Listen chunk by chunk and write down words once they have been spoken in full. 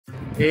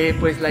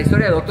Pues la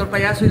historia de Doctor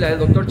Payaso y la del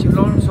Doctor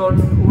Chiflón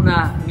son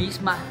una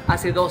misma.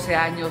 Hace 12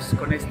 años,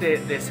 con este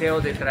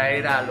deseo de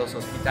traer a los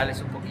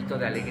hospitales un poquito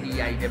de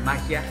alegría y de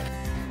magia,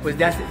 pues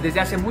desde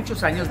hace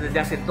muchos años, desde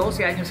hace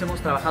 12 años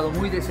hemos trabajado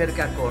muy de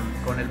cerca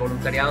con el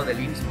voluntariado del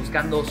IMSS,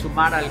 buscando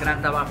sumar al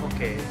gran trabajo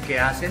que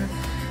hacen.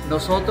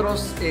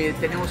 Nosotros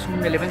tenemos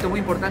un elemento muy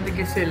importante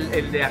que es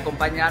el de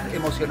acompañar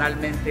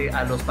emocionalmente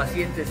a los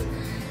pacientes.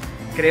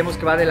 Creemos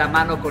que va de la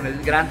mano con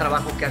el gran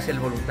trabajo que hace el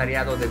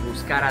voluntariado de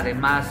buscar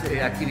además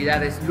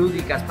actividades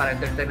lúdicas para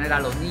entretener a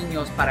los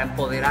niños, para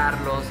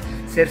empoderarlos,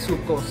 ser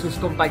sus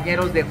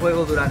compañeros de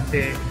juego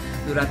durante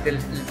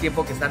el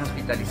tiempo que están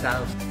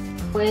hospitalizados.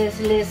 Pues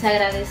les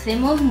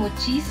agradecemos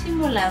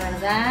muchísimo, la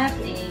verdad.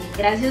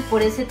 Gracias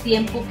por ese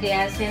tiempo que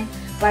hacen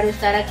para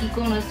estar aquí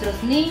con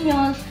nuestros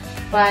niños,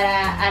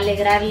 para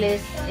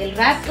alegrarles el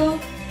rato,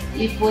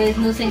 y pues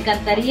nos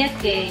encantaría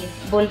que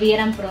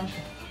volvieran pronto.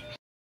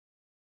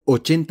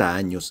 80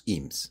 años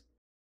IMSS.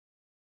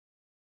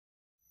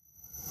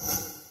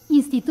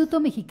 Instituto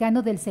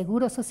Mexicano del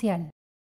Seguro Social.